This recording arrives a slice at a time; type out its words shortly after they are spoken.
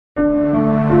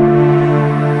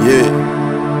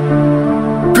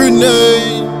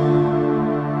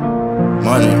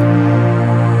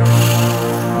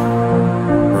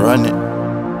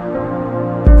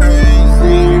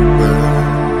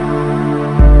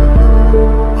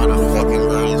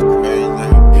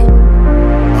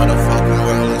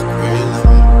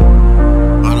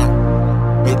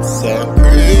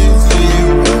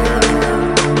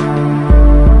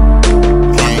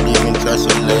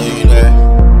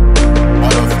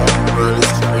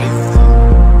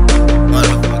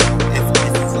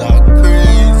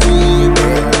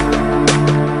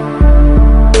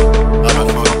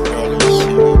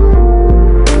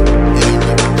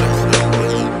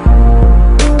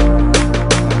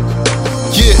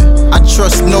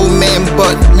trust no man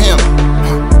but him.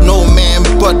 No man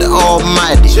but the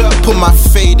Almighty. Put my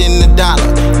faith in the dollar.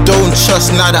 Don't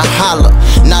trust not a holler.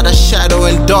 Not a shadow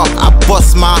in dark. I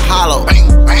bust my hollow.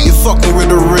 You fucking with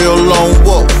a real lone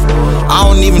wolf. I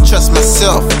don't even trust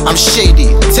myself. I'm shady.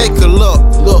 Take a look.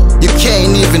 You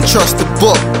can't even trust the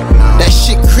book. That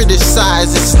shit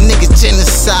criticized. This nigga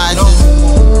genocide.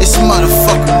 This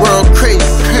motherfucking world crazy.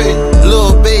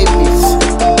 Little babies,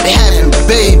 they having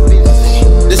babies.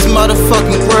 This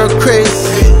motherfucking world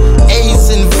crazy.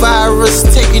 AIDS and virus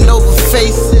taking over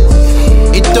faces.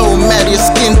 It don't matter your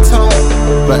skin tone.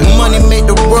 Money make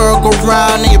the world go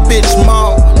round and your bitch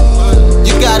mom.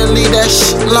 You gotta leave that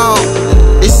shit alone.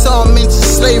 It's all mental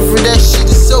slavery, that shit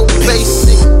is so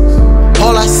basic.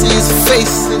 All I see is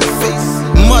faces.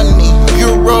 Money,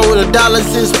 euro, the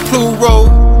dollars is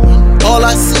plural. All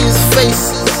I see is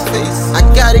faces. I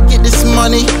gotta get this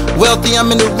money, wealthy,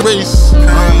 I'm in the race.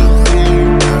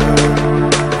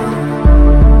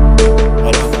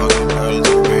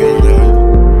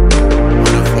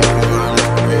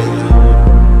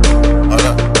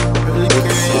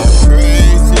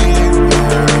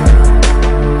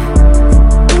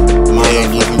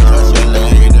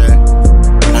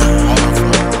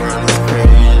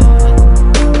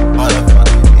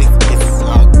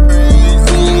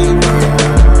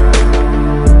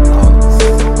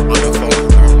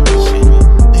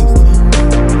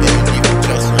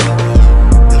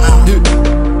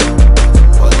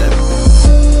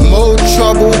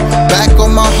 Back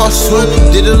on my hustle,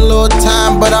 did a little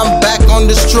time, but I'm back on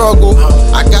the struggle.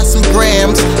 I got some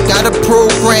grams, got a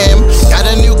program, got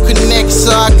a new connect, so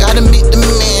I gotta meet the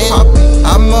man.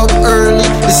 I'm up early,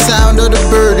 the sound of the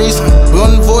birdies.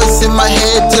 One voice in my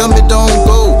head tell me don't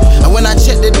go. And when I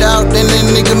checked it out, then the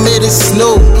nigga made it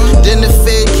snow. Then the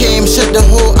Fed came, shut the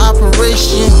whole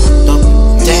operation.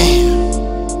 Damn,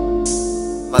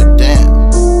 like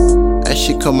damn, that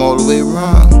shit come all the way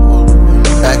around,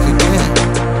 back again.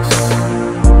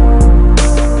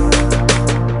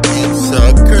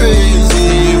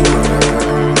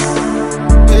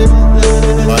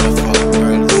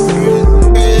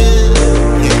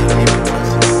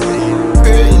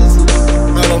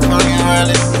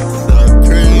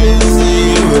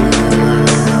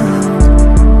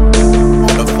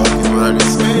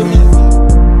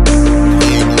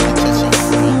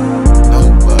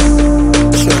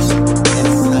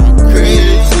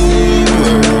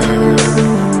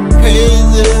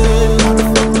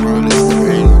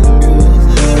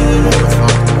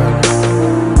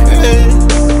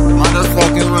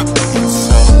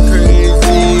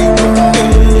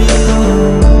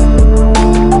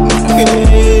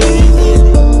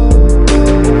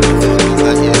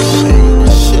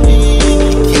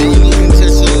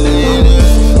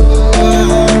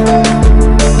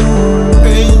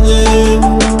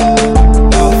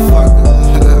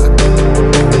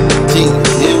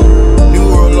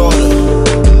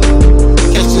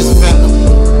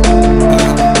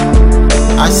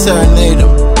 Serenade him.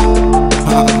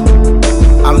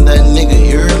 I'm that nigga,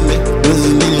 you hear me? This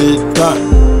is nigga done.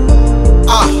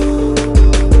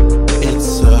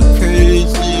 It's a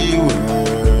crazy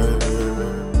world.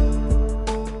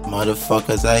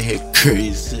 Motherfuckers, I hit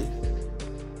crazy.